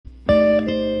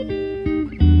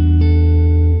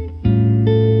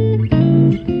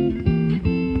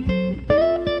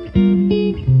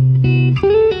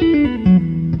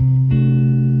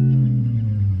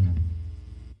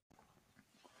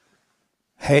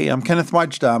Hey, I'm Kenneth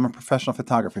Wajda. I'm a professional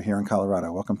photographer here in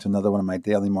Colorado. Welcome to another one of my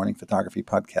daily morning photography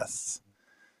podcasts.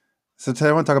 So today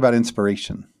I want to talk about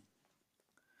inspiration.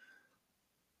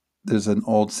 There's an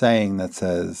old saying that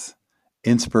says,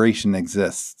 inspiration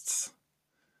exists,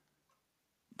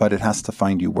 but it has to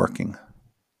find you working.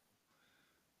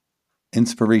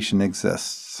 Inspiration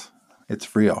exists.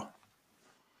 It's real,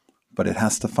 but it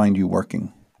has to find you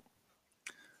working.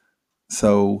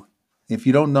 So if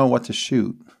you don't know what to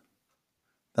shoot,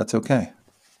 that's okay.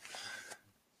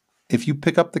 If you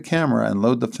pick up the camera and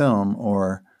load the film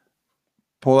or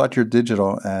pull out your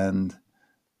digital and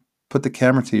put the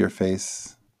camera to your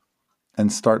face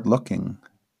and start looking,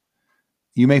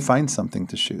 you may find something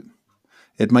to shoot.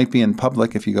 It might be in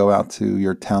public if you go out to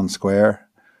your town square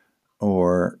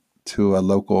or to a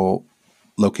local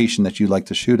location that you like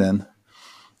to shoot in,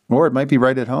 or it might be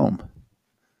right at home.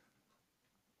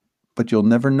 But you'll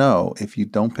never know if you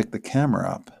don't pick the camera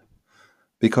up,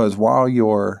 because while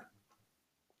you're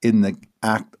in the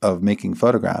act of making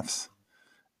photographs,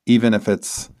 even if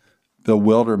it's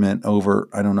bewilderment over,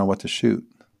 I don't know what to shoot,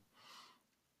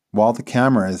 while the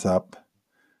camera is up,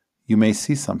 you may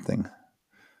see something.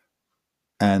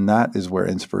 And that is where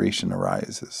inspiration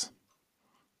arises.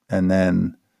 And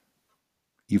then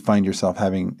you find yourself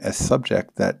having a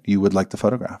subject that you would like to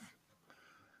photograph.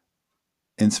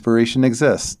 Inspiration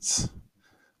exists,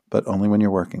 but only when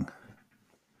you're working.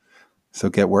 So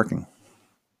get working.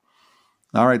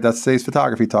 All right, that's today's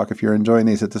photography talk. If you're enjoying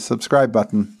these, hit the subscribe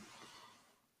button.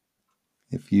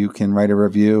 If you can write a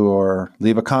review or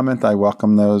leave a comment, I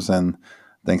welcome those. And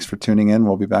thanks for tuning in.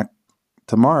 We'll be back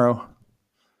tomorrow.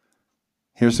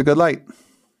 Here's the good light.